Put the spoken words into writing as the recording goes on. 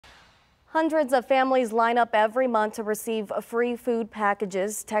Hundreds of families line up every month to receive free food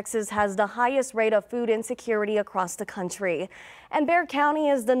packages. Texas has the highest rate of food insecurity across the country. And Bexar County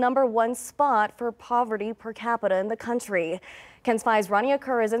is the #1 spot for poverty per capita in the country. KENS 5's Rania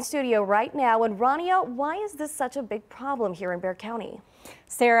Kerr is in studio right now. And Rania, why is this such a big problem here in Bexar County?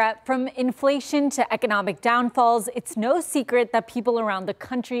 Sarah, from inflation to economic downfalls, it's no secret that people around the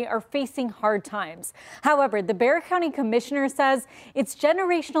country are facing hard times. However, the Bexar County Commissioner says it's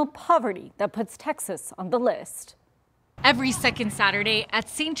generational poverty that puts Texas on the list. Every second Saturday at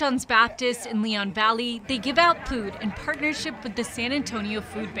St. John's Baptist in Leon Valley, they give out food in partnership with the San Antonio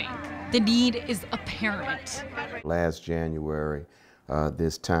Food Bank. The need is apparent. Last January,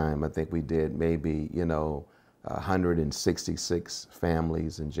 this time, I think we did maybe, 166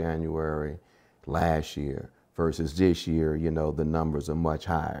 families in January last year versus this year, the numbers are much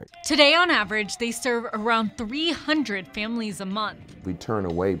higher. Today, on average, they serve around 300 families a month. We turn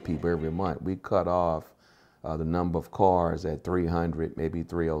away people every month. We cut off the number of cars at 300, maybe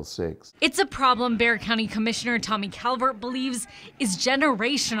 306. It's a problem Bexar County Commissioner Tommy Calvert believes is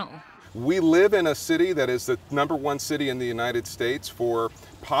generational. We live in a city that is the #1 city in the United States for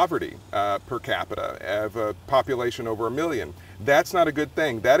poverty per capita, of a population over 1 million. That's not a good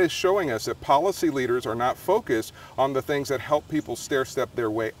thing. That is showing us that policy leaders are not focused on the things that help people stair-step their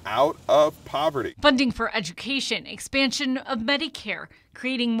way out of poverty. Funding for education, expansion of Medicare,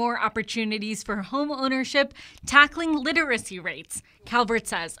 creating more opportunities for home ownership, tackling literacy rates. Calvert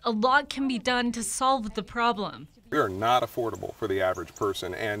says a lot can be done to solve the problem. We are not affordable for the average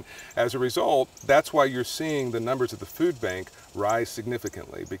person, and as a result, that's why you're seeing the numbers of the food bank rise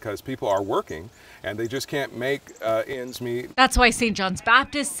significantly, because people are working and they just can't make ends meet. That's why St. John's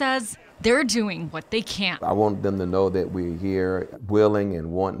Baptist says they're doing what they can. I want them to know that we're here, willing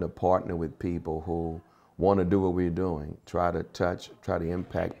and wanting to partner with people who want to do what we're doing, try to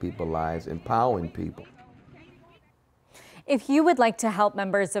impact people's lives, empowering people. If you would like to help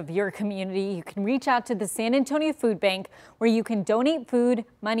members of your community, you can reach out to the San Antonio Food Bank, where you can donate food,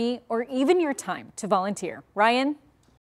 money, or even your time to volunteer. Ryan?